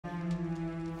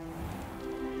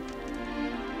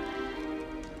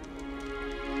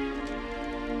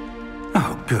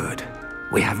Good.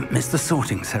 We haven't missed the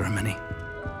sorting ceremony.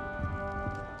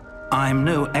 I'm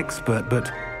no expert, but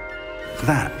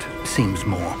that seems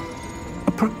more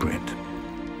appropriate.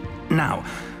 Now,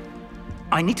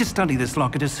 I need to study this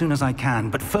locket as soon as I can,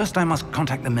 but first I must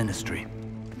contact the Ministry.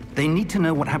 They need to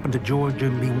know what happened to George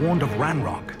and be warned of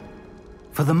Ranrock.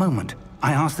 For the moment,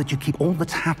 I ask that you keep all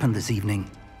that's happened this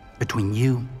evening between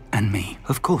you and me.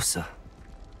 Of course, sir.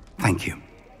 Thank you.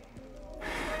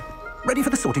 Ready for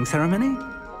the sorting ceremony?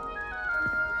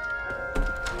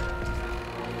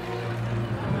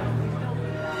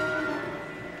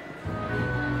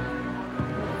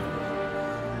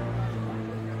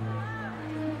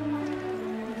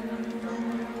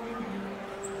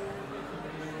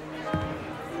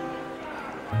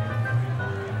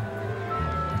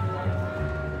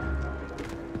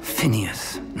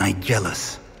 Phineas,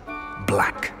 Nigellus,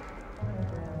 Black.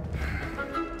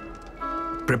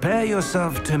 Prepare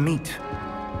yourself to meet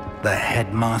the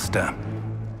headmaster.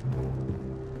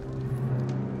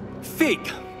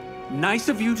 Fig, nice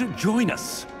of you to join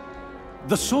us.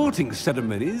 The sorting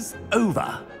ceremony's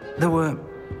over. There were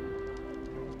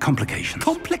complications.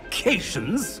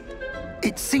 Complications?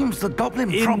 It seems the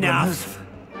goblin problem has... Enough!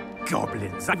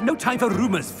 Goblins. I've no time for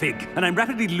rumors, Fig, and I'm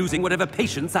rapidly losing whatever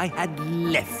patience I had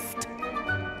left.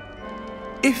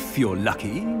 If you're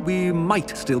lucky, we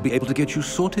might still be able to get you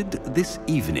sorted this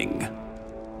evening.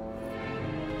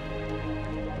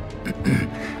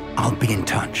 I'll be in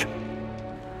touch.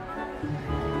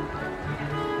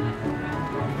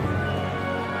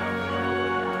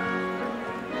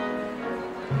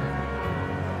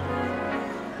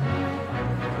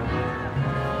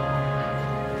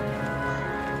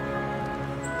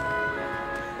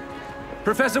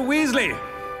 Professor Weasley,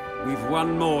 we've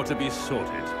one more to be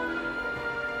sorted.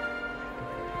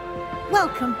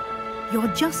 Welcome. You're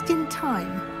just in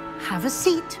time. Have a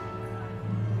seat.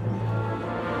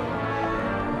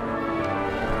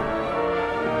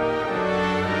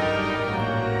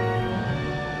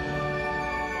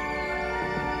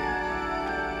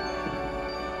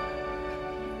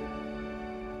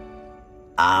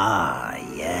 Ah,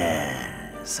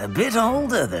 yes. A bit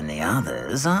older than the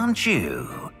others, aren't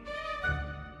you?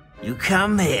 You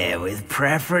come here with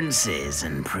preferences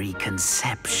and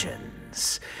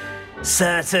preconceptions.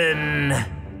 Certain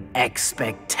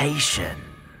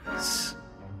expectations.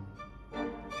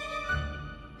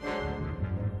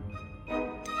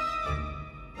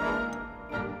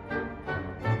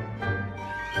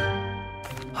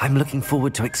 I'm looking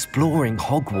forward to exploring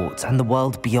Hogwarts and the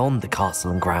world beyond the castle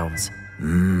and grounds.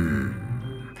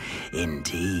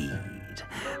 Indeed.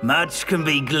 Much can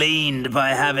be gleaned by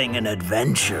having an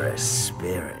adventurous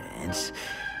spirit,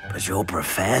 but your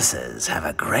professors have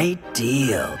a great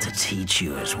deal to teach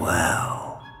you as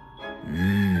well.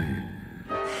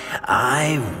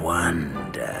 I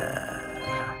wonder...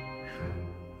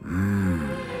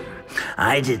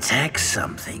 I detect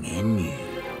something in you.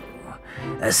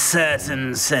 A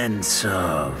certain sense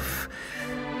of...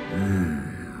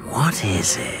 what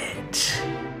is it?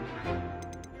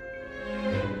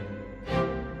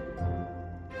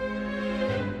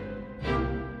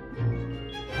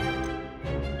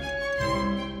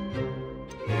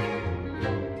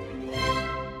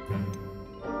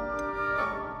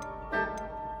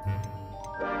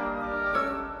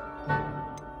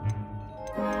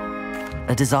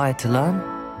 A desire to learn?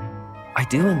 I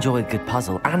do enjoy a good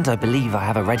puzzle, and I believe I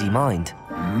have a ready mind.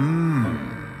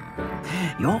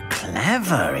 You're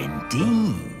clever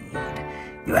indeed.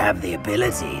 You have the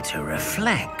ability to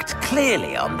reflect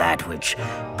clearly on that which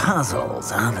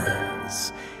puzzles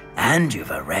others. And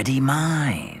you've a ready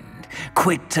mind,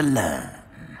 quick to learn.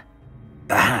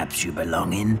 Perhaps you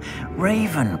belong in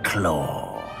Ravenclaw.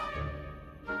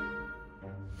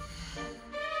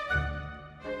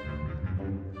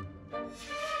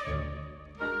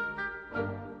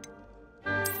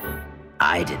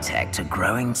 I detect a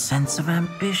growing sense of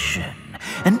ambition,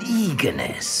 an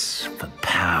eagerness for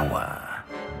power.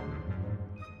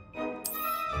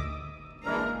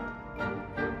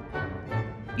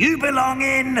 You belong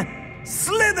in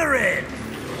Slytherin!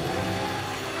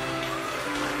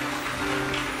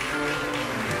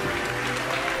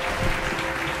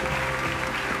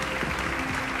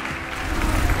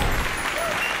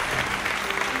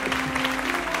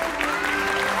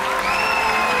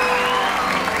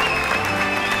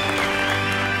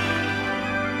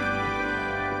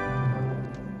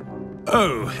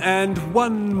 Oh, and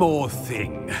one more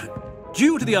thing.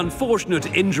 Due to the unfortunate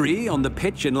injury on the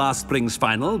pitch in last spring's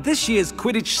final, this year's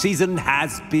Quidditch season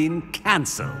has been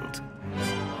cancelled.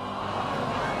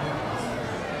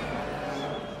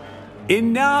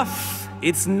 Enough!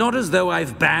 It's not as though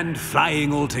I've banned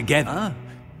flying altogether.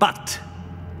 But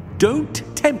don't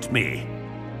tempt me.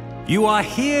 You are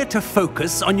here to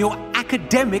focus on your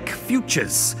academic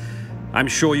futures. I'm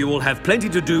sure you will have plenty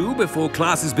to do before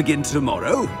classes begin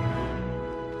tomorrow.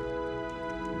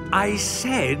 I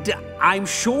said, I'm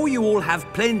sure you all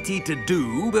have plenty to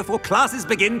do before classes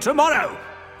begin tomorrow.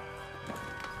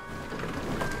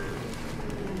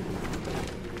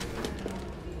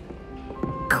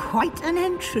 Quite an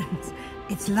entrance.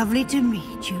 It's lovely to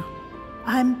meet you.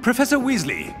 I'm... Professor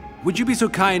Weasley, would you be so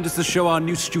kind as to show our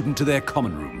new student to their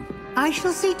common room? I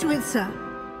shall see to it, sir.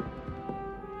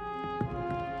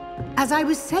 As I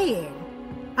was saying,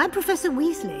 I'm Professor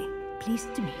Weasley.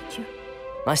 Pleased to meet you.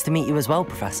 Nice to meet you as well,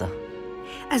 Professor.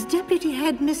 As Deputy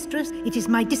Headmistress, it is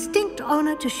my distinct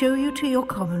honor to show you to your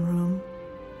common room.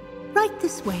 Right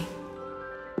this way.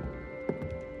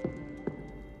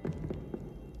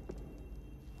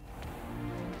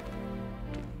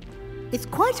 It's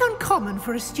quite uncommon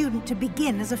for a student to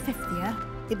begin as a fifth year.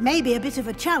 It may be a bit of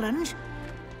a challenge,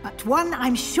 but one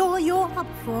I'm sure you're up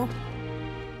for.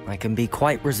 I can be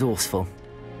quite resourceful.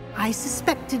 I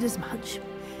suspected as much.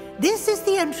 This is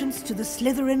the entrance to the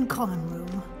Slytherin common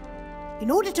room. In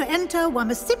order to enter, one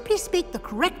must simply speak the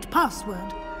correct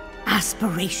password.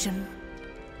 Aspiration.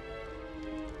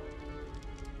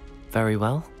 Very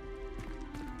well.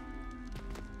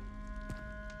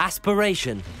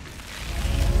 Aspiration.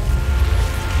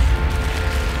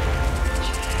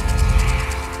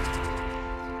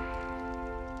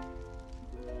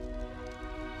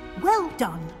 Well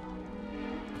done.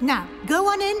 Now, go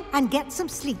on in and get some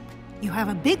sleep. You have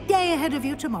a big day ahead of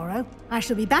you tomorrow. I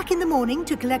shall be back in the morning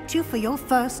to collect you for your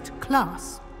first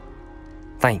class.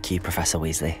 Thank you, Professor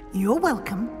Weasley. You're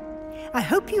welcome. I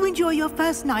hope you enjoy your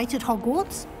first night at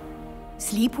Hogwarts.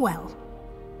 Sleep well.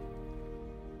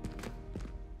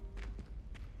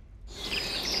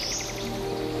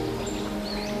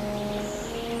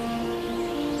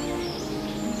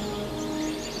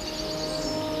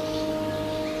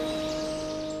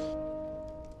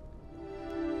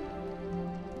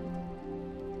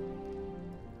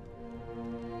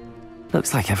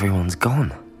 Looks like everyone's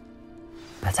gone.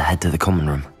 Better head to the common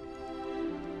room.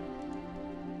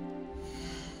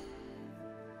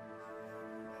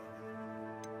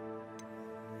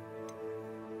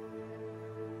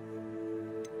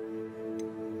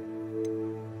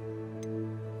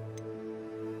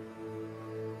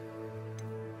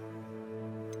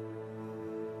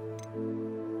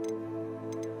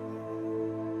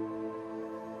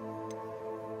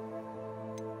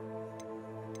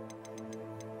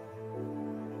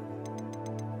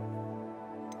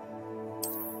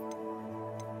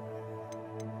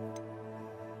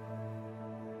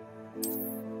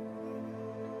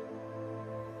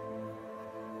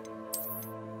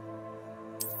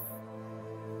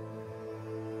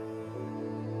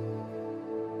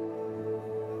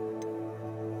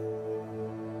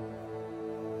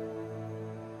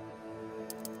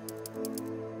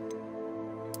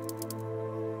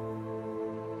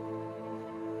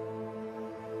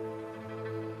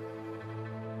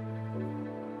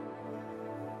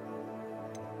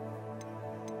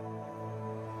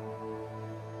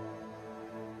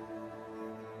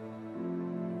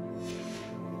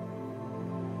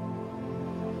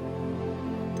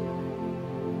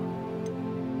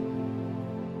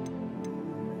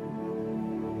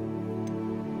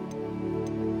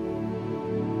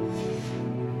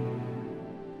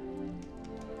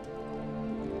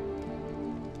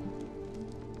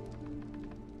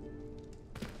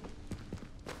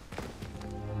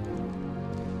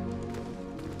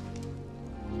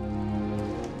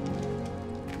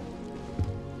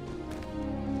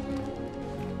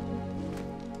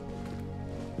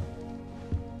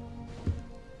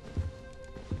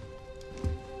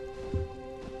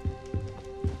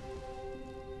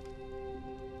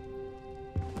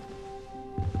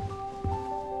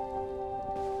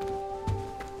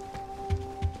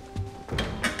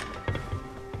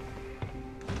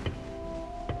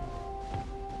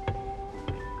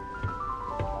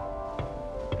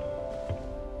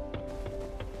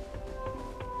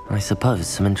 I suppose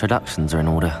some introductions are in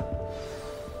order.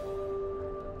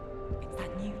 It's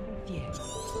that new fifth year. Must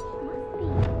be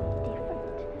different,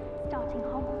 starting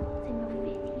Hogwarts in your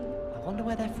fifth year. I wonder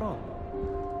where they're from.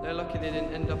 They're lucky they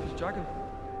didn't end up as dragon,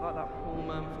 like that poor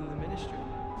man from the ministry.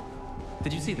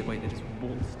 Did you see the way they just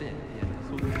waltzed in? Yeah,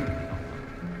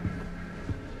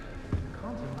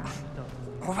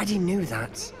 Already knew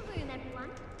that.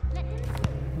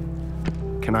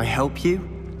 Can I help you?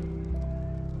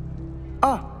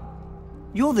 Ah,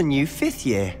 you're the new fifth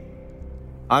year.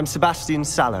 I'm Sebastian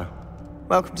Sallow.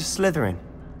 Welcome to Slytherin.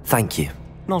 Thank you.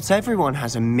 Not everyone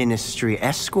has a ministry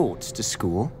escort to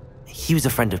school. He was a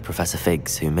friend of Professor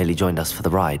Fig's who merely joined us for the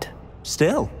ride.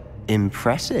 Still,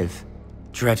 impressive.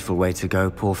 Dreadful way to go,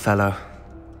 poor fellow.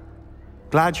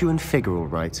 Glad you and Fig are all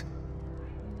right.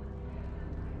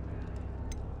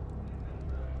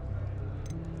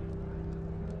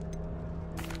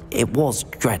 It was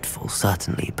dreadful,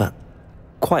 certainly, but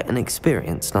quite an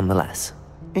experience nonetheless.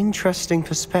 Interesting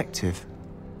perspective.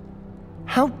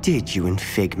 How did you and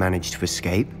Fig manage to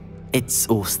escape? It's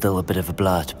all still a bit of a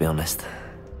blur, to be honest.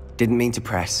 Didn't mean to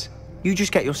press. You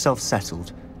just get yourself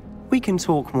settled. We can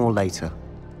talk more later.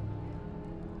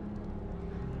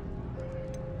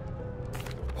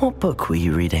 What book were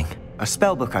you reading? A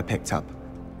spell book I picked up.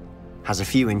 Has a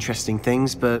few interesting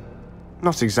things, but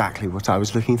not exactly what I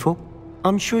was looking for.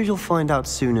 I'm sure you'll find out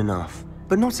soon enough.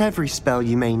 But not every spell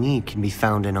you may need can be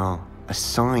found in our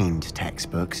assigned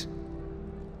textbooks.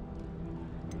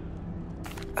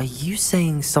 Are you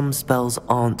saying some spells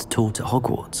aren't taught at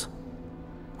Hogwarts?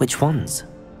 Which ones?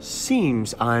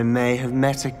 Seems I may have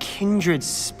met a kindred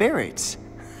spirit.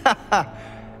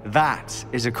 That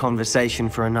is a conversation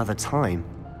for another time.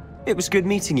 It was good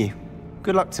meeting you.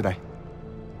 Good luck today.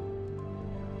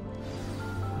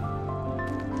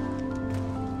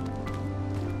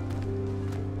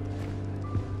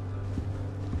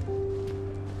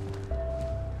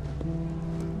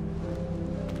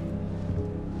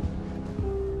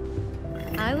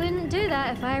 I wouldn't do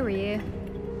that if I were you.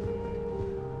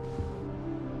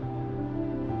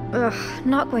 Ugh,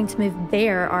 not going to move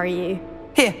there, are you?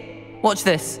 Here, watch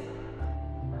this.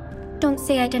 Don't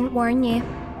say I didn't warn you.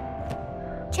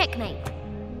 Checkmate.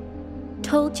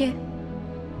 Told you.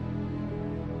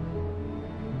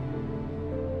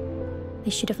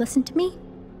 They should have listened to me.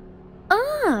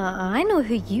 Ah, I know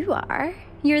who you are.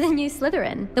 You're the new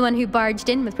Slytherin, the one who barged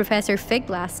in with Professor Fig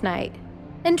last night.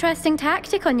 Interesting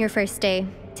tactic on your first day,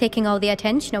 taking all the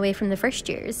attention away from the first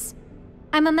years.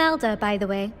 I'm Imelda, by the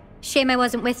way. Shame I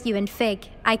wasn't with you in Fig.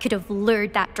 I could have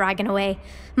lured that dragon away.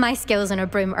 My skills on a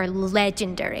broom are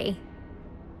legendary.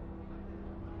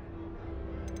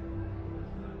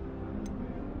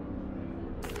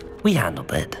 We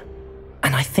handled it.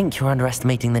 And I think you're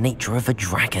underestimating the nature of a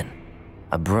dragon.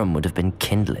 A broom would have been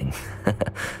kindling.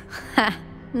 Ha,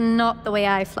 not the way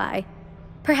I fly.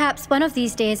 Perhaps one of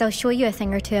these days I'll show you a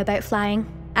thing or two about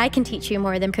flying. I can teach you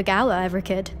more than Kogawa ever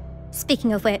could.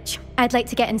 Speaking of which, I'd like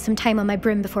to get in some time on my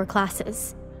broom before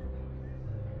classes.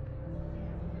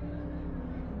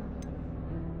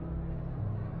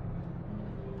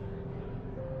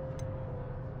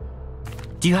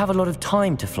 Do you have a lot of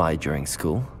time to fly during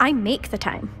school? I make the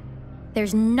time.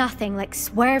 There's nothing like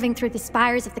swerving through the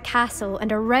spires of the castle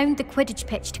and around the Quidditch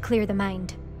pitch to clear the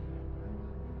mind.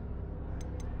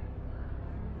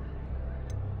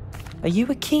 Are you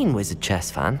a keen Wizard chess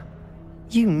fan?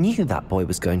 You knew that boy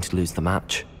was going to lose the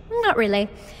match. Not really.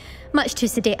 Much too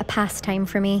sedate a pastime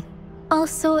for me.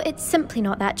 Also, it's simply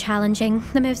not that challenging.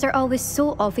 The moves are always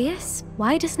so obvious.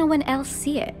 Why does no one else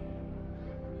see it?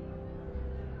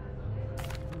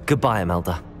 Goodbye,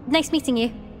 Imelda. Nice meeting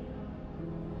you.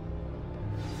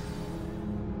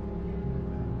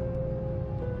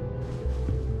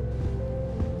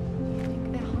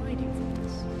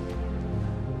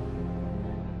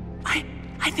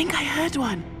 I think I heard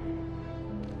one.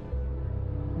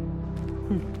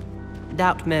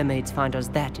 Doubt mermaids find us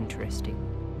that interesting.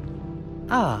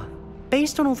 Ah,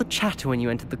 based on all the chatter when you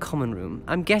entered the common room,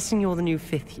 I'm guessing you're the new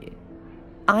 5th year.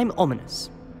 I'm Ominous.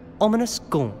 Ominous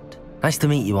Gaunt. Nice to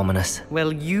meet you, Ominous.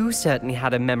 Well, you certainly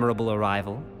had a memorable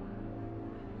arrival.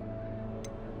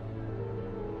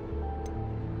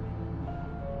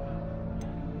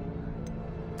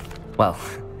 Well,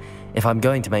 if I'm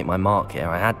going to make my mark here,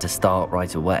 I had to start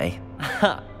right away.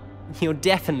 Ha! You're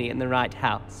definitely in the right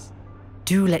house.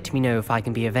 Do let me know if I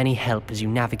can be of any help as you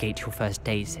navigate your first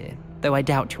days here, though I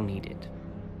doubt you'll need it.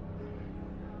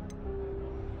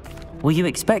 Were you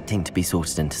expecting to be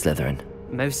sorted into Slytherin?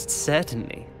 Most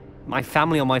certainly. My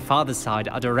family on my father's side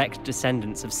are direct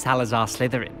descendants of Salazar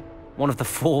Slytherin, one of the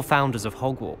 4 founders of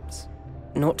Hogwarts.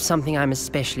 Not something I'm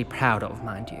especially proud of,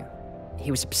 mind you.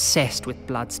 He was obsessed with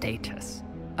blood status,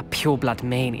 a pure-blood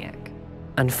maniac.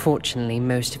 Unfortunately,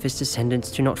 most of his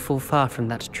descendants do not fall far from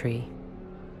that tree.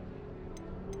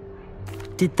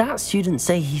 Did that student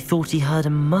say he thought he heard a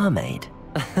mermaid?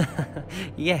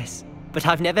 Yes, but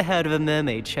I've never heard of a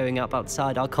mermaid showing up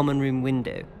outside our common room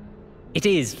window. It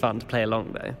is fun to play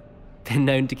along, though. Been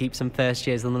known to keep some first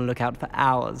years on the lookout for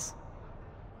hours.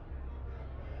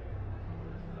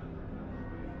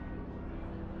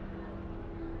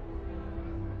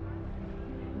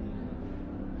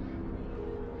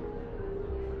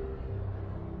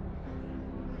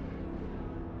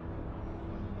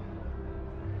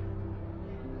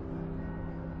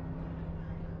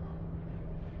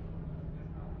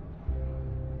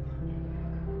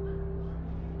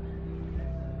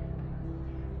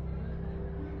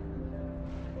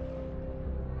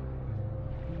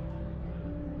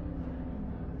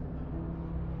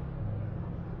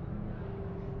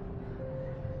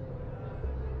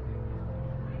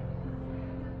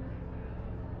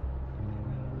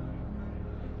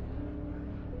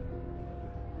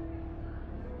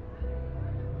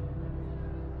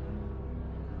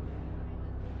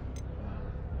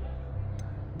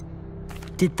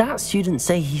 Did that student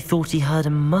say he thought he heard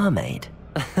a mermaid?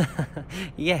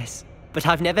 Yes, but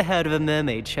I've never heard of a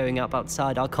mermaid showing up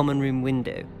outside our common room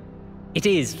window. It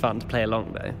is fun to play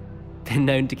along, though. Been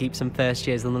known to keep some first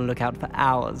years on the lookout for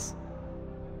hours.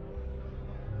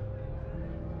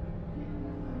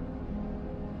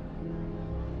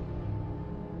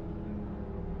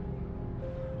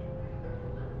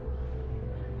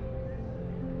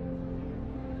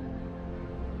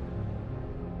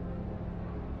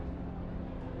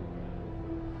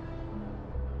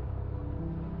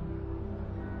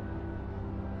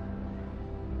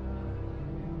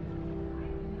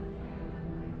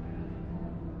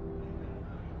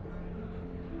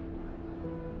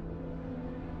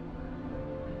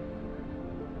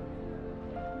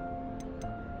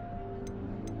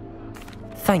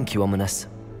 Thank you, Ominous.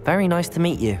 Very nice to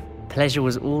meet you. Pleasure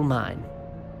was all mine.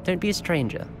 Don't be a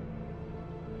stranger.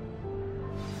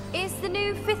 Is the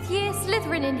new fifth-year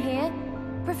Slytherin in here?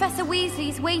 Professor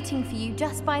Weasley's waiting for you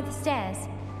just by the stairs.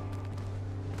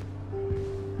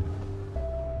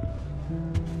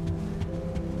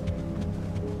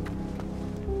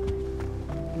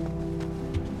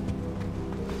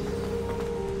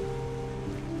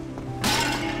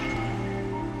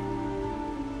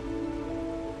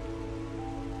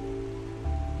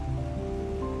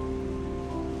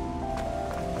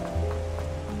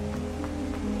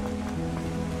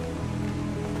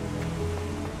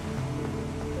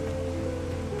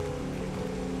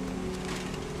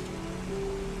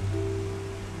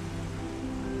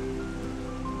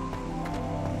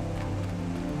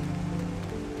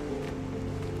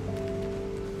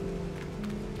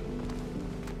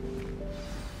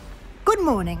 Good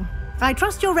morning. I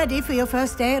trust you're ready for your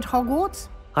first day at Hogwarts?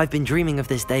 I've been dreaming of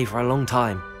this day for a long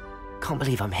time. Can't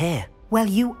believe I'm here. Well,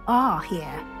 you are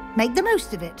here. Make the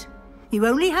most of it. You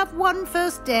only have one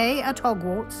first day at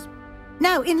Hogwarts.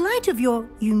 Now, in light of your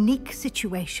unique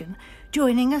situation,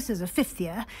 joining us as a fifth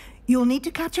year, you'll need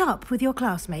to catch up with your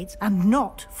classmates and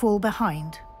not fall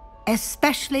behind.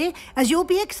 Especially as you'll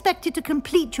be expected to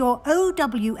complete your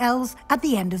OWLs at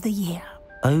the end of the year.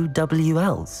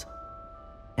 OWLs?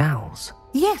 Owls?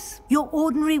 Yes, your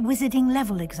ordinary wizarding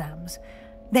level exams.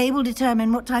 They will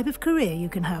determine what type of career you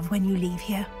can have when you leave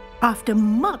here. After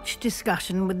much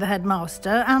discussion with the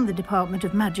headmaster and the Department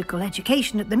of Magical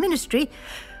Education at the Ministry,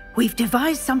 we've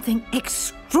devised something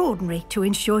extraordinary to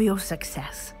ensure your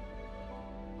success.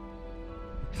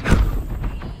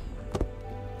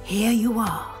 Here you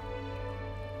are.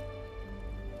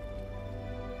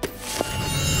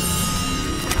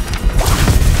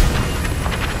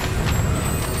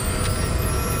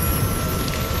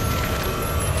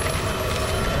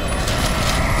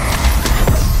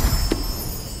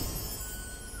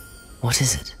 What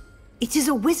is it? It is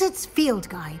a wizard's field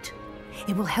guide.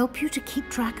 It will help you to keep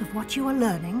track of what you are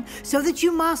learning so that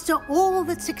you master all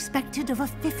that's expected of a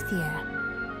fifth year.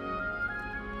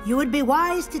 You would be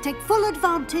wise to take full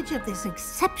advantage of this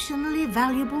exceptionally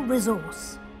valuable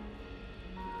resource.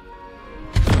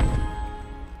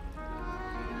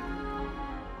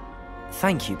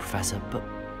 Thank you, Professor, but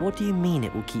what do you mean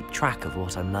it will keep track of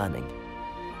what I'm learning?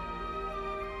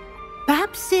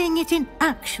 Perhaps seeing it in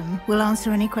action will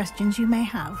answer any questions you may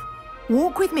have.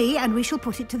 Walk with me and we shall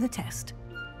put it to the test.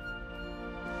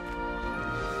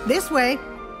 This way.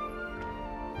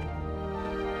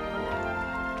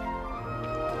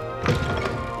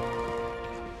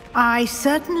 I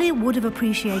certainly would have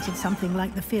appreciated something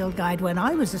like the field guide when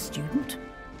I was a student.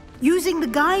 Using the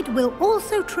guide will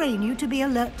also train you to be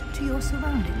alert to your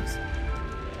surroundings.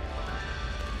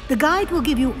 The guide will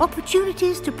give you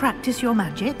opportunities to practice your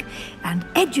magic and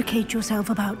educate yourself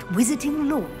about wizarding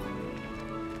lore.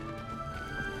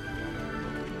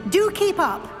 Do keep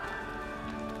up.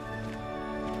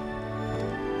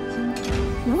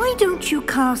 Why don't you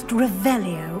cast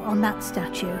Revelio on that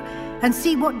statue and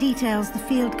see what details the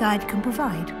field guide can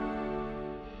provide?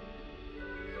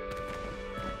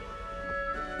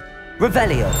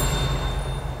 Revelio!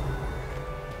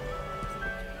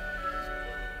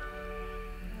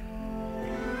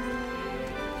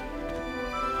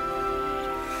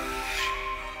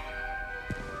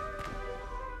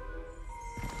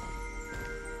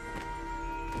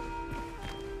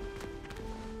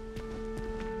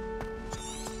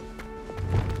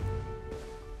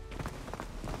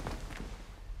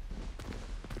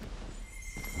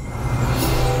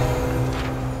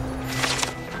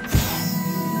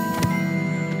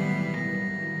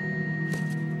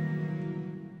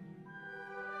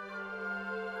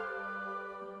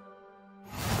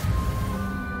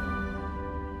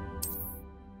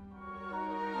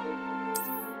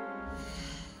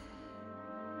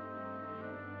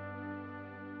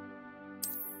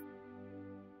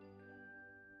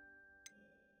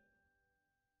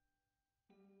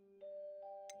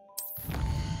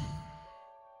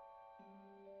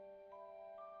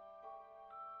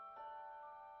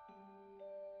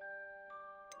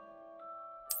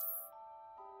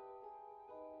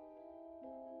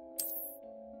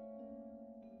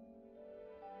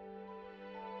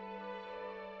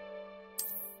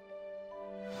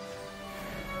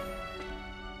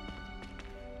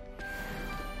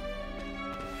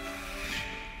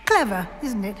 Clever,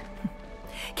 isn't it?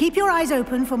 Keep your eyes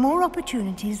open for more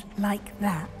opportunities like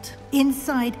that,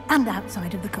 inside and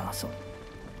outside of the castle.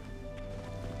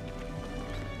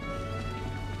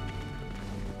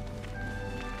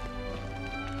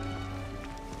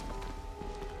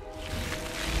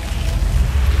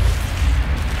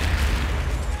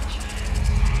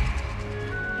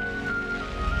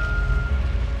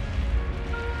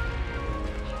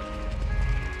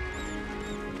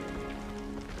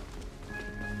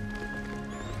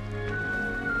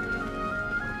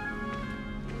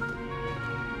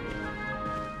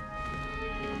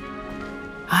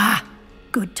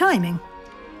 Good timing.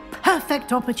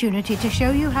 Perfect opportunity to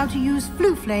show you how to use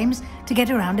flue flames to get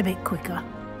around a bit quicker.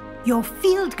 Your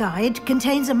field guide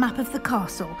contains a map of the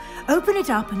castle. Open it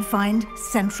up and find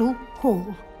Central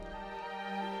Hall.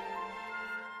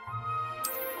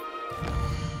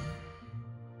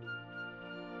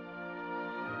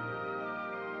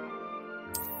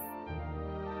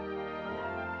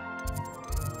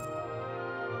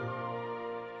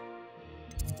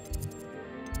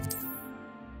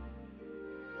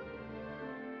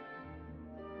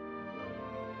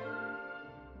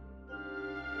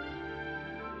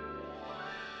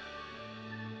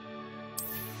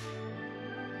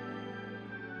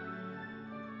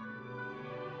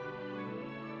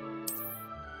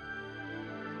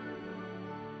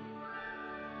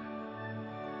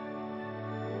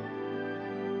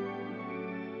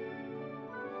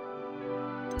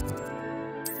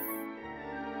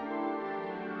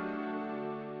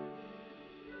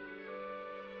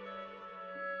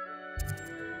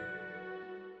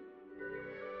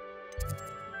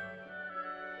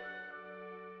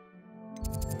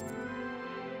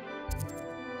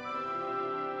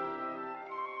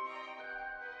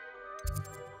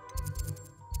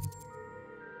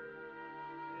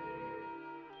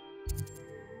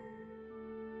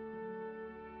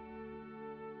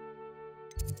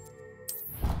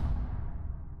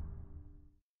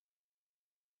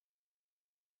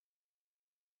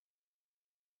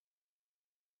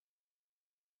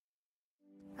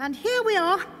 And here we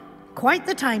are. Quite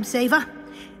the time saver.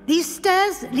 These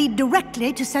stairs lead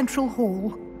directly to Central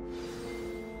Hall.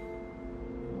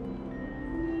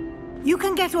 You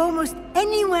can get almost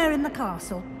anywhere in the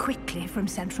castle quickly from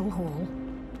Central Hall.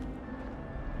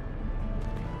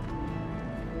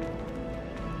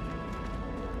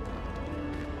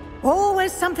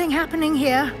 Always something happening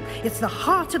here. It's the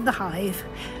heart of the hive.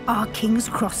 Our King's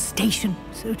Cross station,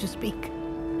 so to speak.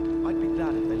 I'd be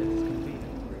glad if they let us convene.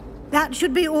 That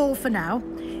should be all for now.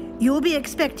 You'll be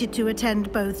expected to attend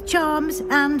both Charms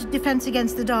and Defense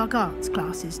Against the Dark Arts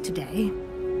classes today.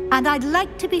 And I'd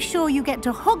like to be sure you get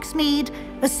to Hogsmeade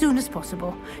as soon as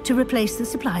possible to replace the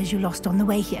supplies you lost on the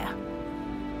way here.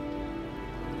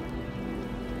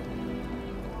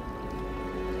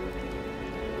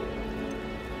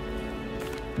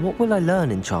 What will I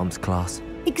learn in Charms class?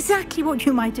 Exactly what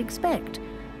you might expect.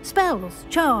 Spells,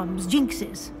 charms,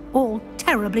 jinxes, all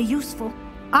terribly useful.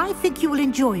 I think you will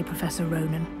enjoy Professor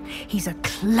Ronan. He's a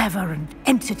clever and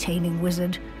entertaining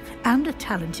wizard, and a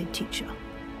talented teacher.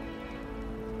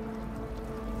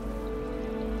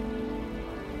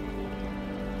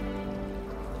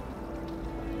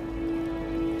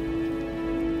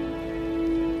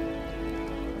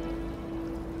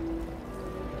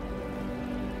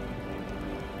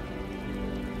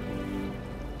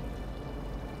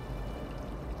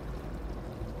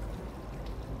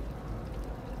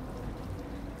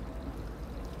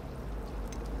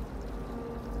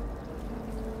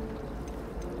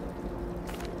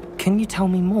 Can you tell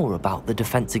me more about the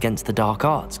Defense Against the Dark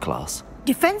Arts class?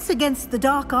 Defense Against the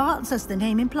Dark Arts, as the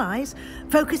name implies,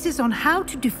 focuses on how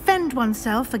to defend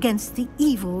oneself against the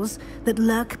evils that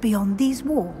lurk beyond these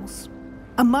walls.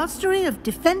 A mastery of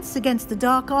Defense Against the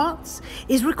Dark Arts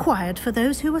is required for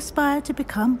those who aspire to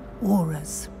become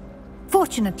Aurors.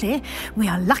 Fortunately, we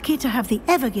are lucky to have the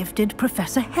ever-gifted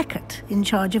Professor Hecat in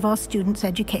charge of our students'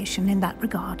 education in that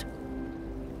regard.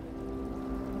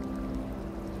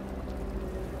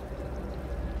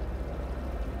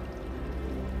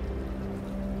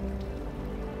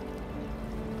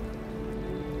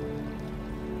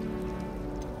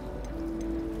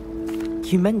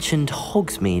 You mentioned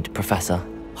Hogsmeade, Professor.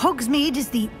 Hogsmeade is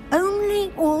the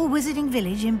only all-wizarding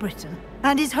village in Britain,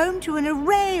 and is home to an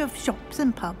array of shops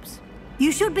and pubs.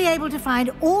 You should be able to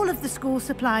find all of the school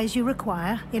supplies you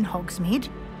require in Hogsmeade.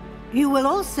 You will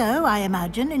also, I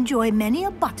imagine, enjoy many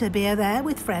a butterbeer there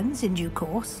with friends in due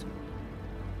course.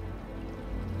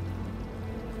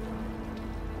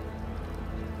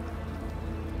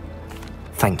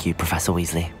 Thank you, Professor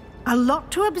Weasley. A lot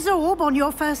to absorb on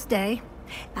your first day,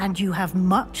 and you have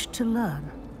much to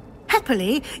learn.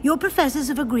 Happily, your professors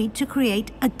have agreed to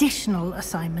create additional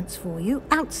assignments for you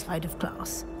outside of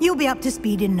class. You'll be up to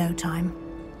speed in no time.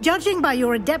 Judging by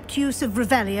your adept use of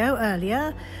Revelio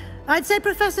earlier, I'd say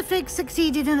Professor Fig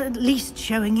succeeded in at least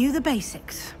showing you the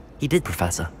basics. He did,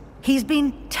 Professor. He's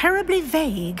been terribly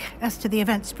vague as to the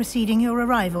events preceding your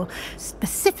arrival,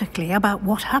 specifically about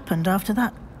what happened after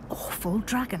that awful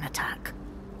dragon attack.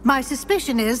 My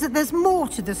suspicion is that there's more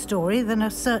to the story than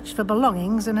a search for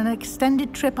belongings and an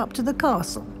extended trip up to the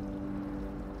castle.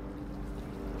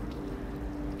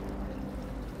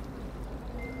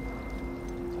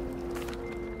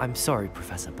 I'm sorry,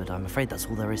 Professor, but I'm afraid that's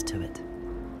all there is to it.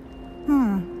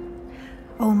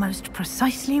 Almost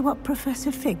precisely what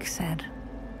Professor Fig said.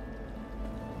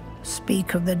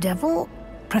 Speak of the devil,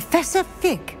 Professor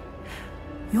Fig.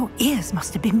 Your ears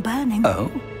must have been burning.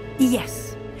 Oh?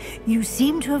 Yes. You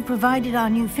seem to have provided our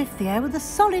new fifth year with a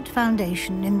solid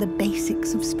foundation in the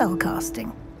basics of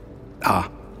spellcasting.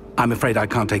 I'm afraid I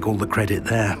can't take all the credit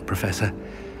there, Professor.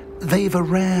 They've a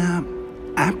rare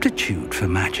aptitude for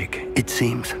magic, it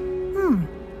seems.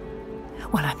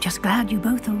 Well, I'm just glad you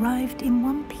both arrived in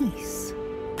one piece.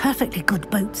 Perfectly good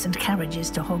boats and carriages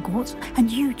to Hogwarts,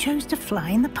 and you chose to fly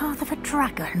in the path of a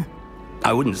dragon.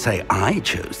 I wouldn't say I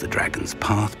chose the dragon's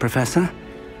path, Professor.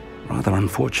 Rather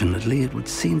unfortunately, it would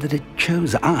seem that it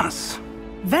chose us.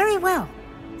 Very well.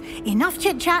 Enough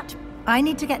chit-chat. I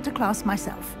need to get to class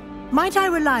myself. Might I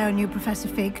rely on you, Professor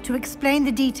Fig, to explain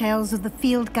the details of the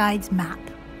field guide's map?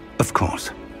 Of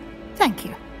course. Thank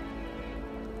you.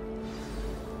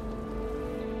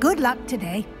 Good luck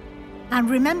today. And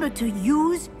remember to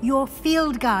use your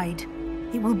field guide.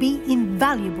 It will be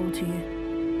invaluable to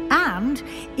you. And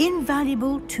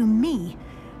invaluable to me,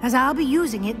 as I'll be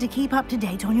using it to keep up to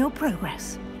date on your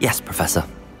progress. Yes, Professor.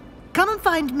 Come and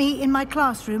find me in my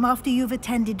classroom after you've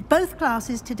attended both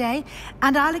classes today,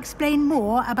 and I'll explain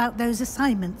more about those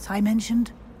assignments I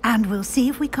mentioned. And we'll see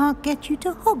if we can't get you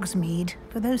to Hogsmeade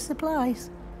for those supplies.